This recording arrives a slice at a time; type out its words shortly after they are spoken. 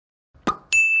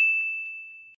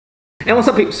And what's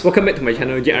up peeps, welcome back to my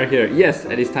channel, JR here. Yes,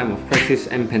 at this time of crisis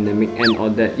and pandemic and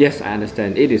all that, yes, I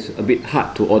understand it is a bit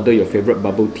hard to order your favorite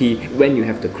bubble tea when you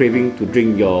have the craving to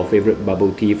drink your favorite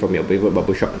bubble tea from your favorite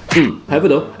bubble shop. However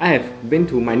though, I have been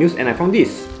to my news and I found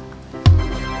this.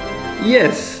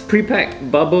 Yes, pre-packed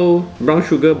bubble brown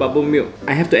sugar bubble milk.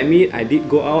 I have to admit, I did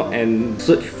go out and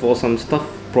search for some stuff,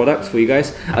 products for you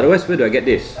guys. Otherwise, where do I get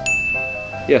this?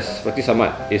 Yes, Roti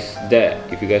Samad is there.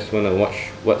 If you guys want to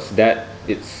watch what's that,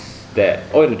 it's there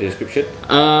or in the description.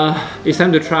 It's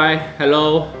time to try.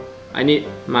 Hello, I need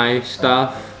my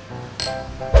stuff.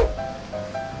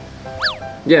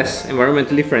 Yes,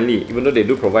 environmentally friendly, even though they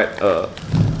do provide a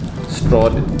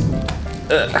straw.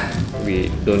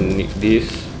 We don't need this.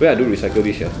 Where I do recycle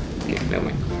this here? Okay, never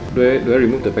mind. Do I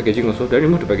remove the packaging also? Do I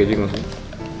remove the packaging also?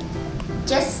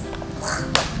 Just...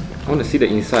 I want to see the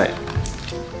inside.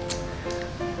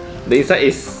 The inside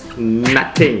is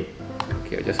nothing.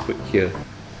 Okay, I'll just put here.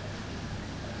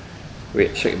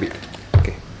 Wait, shake a bit.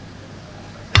 Okay.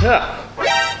 Yeah,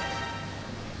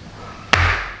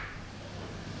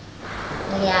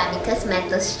 because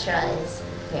metal straw is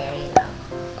very loud.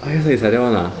 Oh, yes, it's like that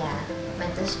one. Yeah,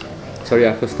 metal straw very loud.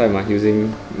 Sorry, first time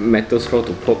using metal straw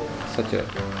to poke such a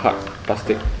hard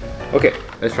plastic. Okay,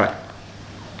 let's try.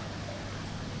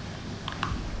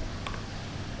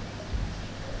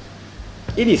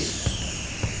 It is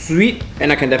sweet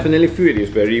and I can definitely feel it is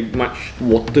very much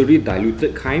watery,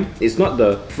 diluted kind. It's not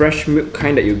the fresh milk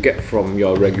kind that you get from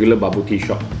your regular bubble tea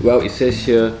shop. Well, it says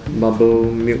here bubble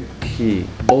milk tea.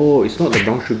 Oh, it's not the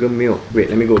brown sugar milk. Wait,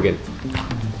 let me go again.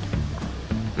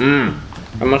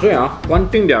 I must say, one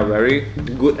thing they are very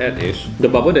good at is the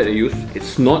bubble that they use.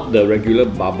 It's not the regular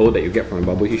bubble that you get from a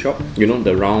bubble tea shop. You know,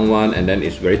 the round one and then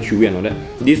it's very chewy and all that.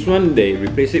 This one, they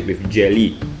replace it with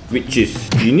jelly, which is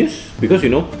genius because, you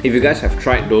know, if you guys have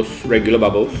tried those regular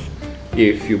bubbles,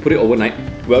 if you put it overnight,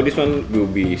 well, this one will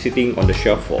be sitting on the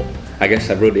shelf for, I guess,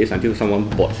 several days until someone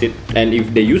bought it. And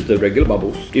if they use the regular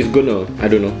bubbles, it's gonna, I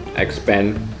don't know,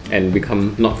 expand and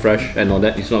become not fresh and all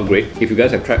that. It's not great. If you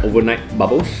guys have tried overnight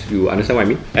bubbles, you understand what I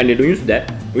mean. And they don't use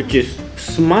that, which is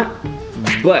smart.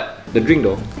 But the drink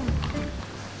though,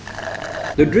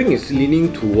 the drink is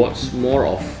leaning towards more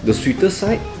of the sweeter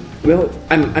side. Well,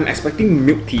 I'm expecting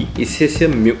milk tea. It says here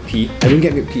milk tea. I don't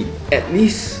get milk tea. At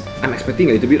least I'm expecting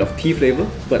a little bit of tea flavor,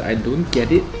 but I don't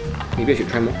get it. Maybe I should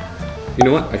try more. You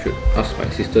know what? I should ask my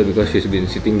sister because she's been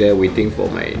sitting there waiting for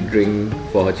my drink,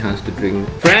 for her chance to drink.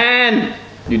 Friend!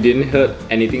 You didn't hear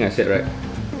anything I said, right?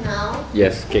 No.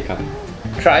 Yes, okay, come.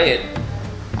 Try it.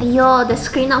 Ayo, the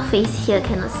screen not face here,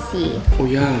 cannot see. Oh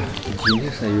yeah,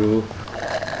 genius are you.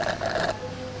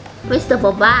 Where's the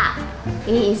boba?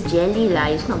 It is jelly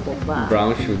lah, it's not boba.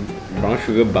 Brown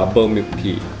sugar bubble milk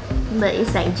tea. But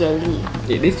it's like jelly.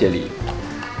 It is jelly.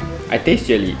 I taste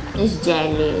jelly. It's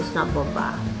jelly, it's not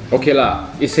boba. Okay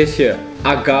lah, it says here,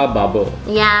 agar bubble.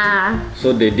 Yeah.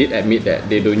 So they did admit that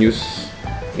they don't use,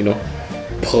 you know,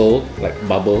 pearl, like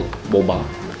bubble, boba.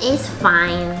 It's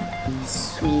fine.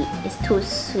 It's sweet. It's too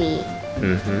sweet.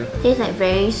 Tastes like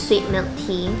very sweet milk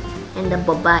tea. And the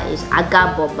boba is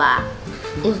agar boba.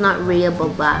 It's not real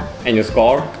boba. And your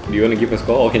score? Do you want to give a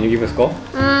score or can you give a score?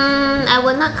 I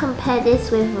will not compare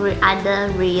this with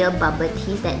other real bubble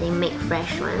teas that they make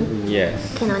fresh one.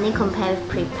 Yes. Can only compare with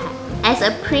pre-pack. As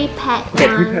a pre-pack Got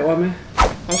one... pre-pack one meh?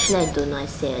 Actually, I don't know, I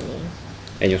say only.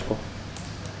 And your score?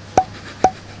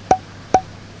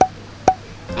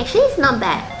 Actually, it's not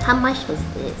bad. How much was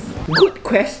this? Good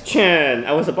question!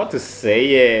 I was about to say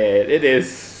it. It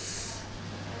is...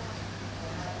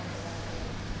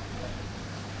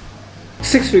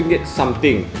 6 ringgit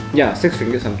something. Yeah, 6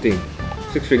 ringgit something.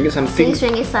 6 ringgit something. 6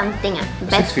 ringgit something.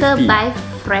 Better 6.50. buy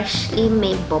freshly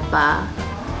made boba.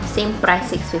 Same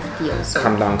price, 6.50 also.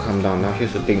 Calm down, calm down. Now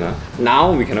here's the thing.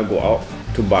 Now we cannot go out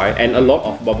to buy and a lot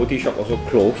of bubble tea shop also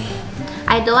close.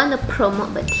 I don't want to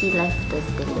promote, but Tea Life does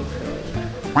delivery.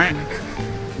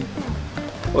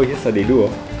 Oh yes, they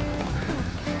do.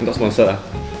 Not sponsored.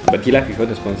 But Tea Life, if you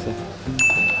want to sponsor,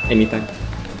 anytime.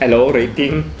 Hello,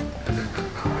 rating.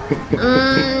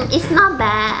 It's not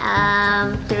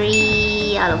bad.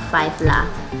 3 out of 5 lah.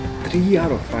 3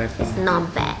 out of 5 It's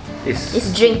not bad. It's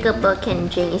drinkable, can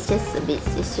drink. It's just a bit.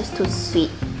 It's just too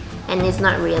sweet, and it's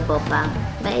not real boba.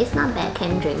 But it's not bad.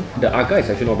 Can drink. The agar is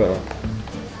actually not bad.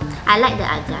 I like the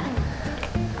agar.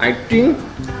 I think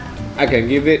I can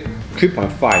give it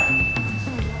 3.5.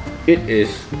 It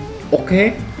is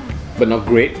okay, but not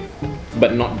great,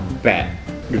 but not bad.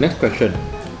 The next question,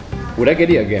 would I get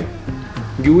it again?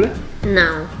 You leh?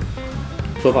 No.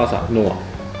 So far, no.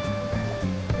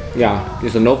 Yeah,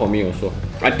 it's a no for me also.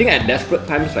 I think at desperate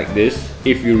times like this,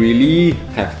 if you really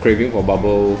have craving for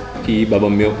bubble tea, bubble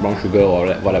milk, brown sugar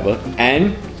or whatever,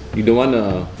 and you don't want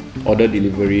to order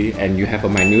delivery and you have a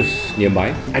menus nearby,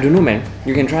 I don't know man,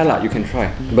 you can try lah, you can try.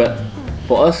 But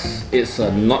for us, it's a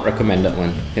not recommended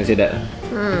one. Can say that.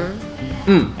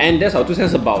 And that's our 2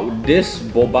 cents about this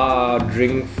boba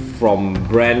drink from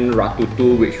brand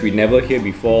Ratatoo, which we never hear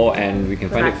before, and we can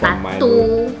find it from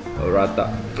Milo.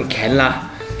 Can lah.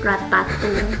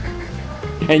 Ratatoo.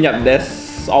 And yep,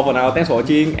 that's all for now. Thanks for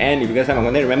watching, and if you guys like my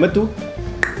content, remember to.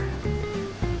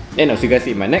 And I'll see you guys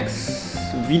in my next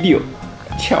video.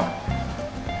 Ciao.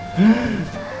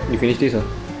 You finish this, huh?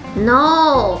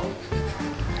 No.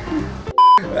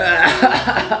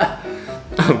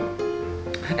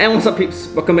 And what's up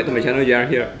peeps, welcome back to my channel, JR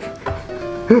here.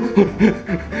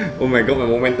 Oh my god, my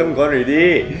momentum gone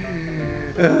already.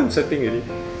 I'm sweating already.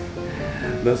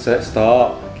 Don't sweat,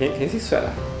 stop. Can you see sweat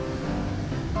lah?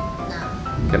 No.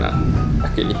 Cannot.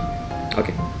 Okay.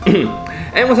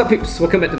 And what's up peeps, welcome back to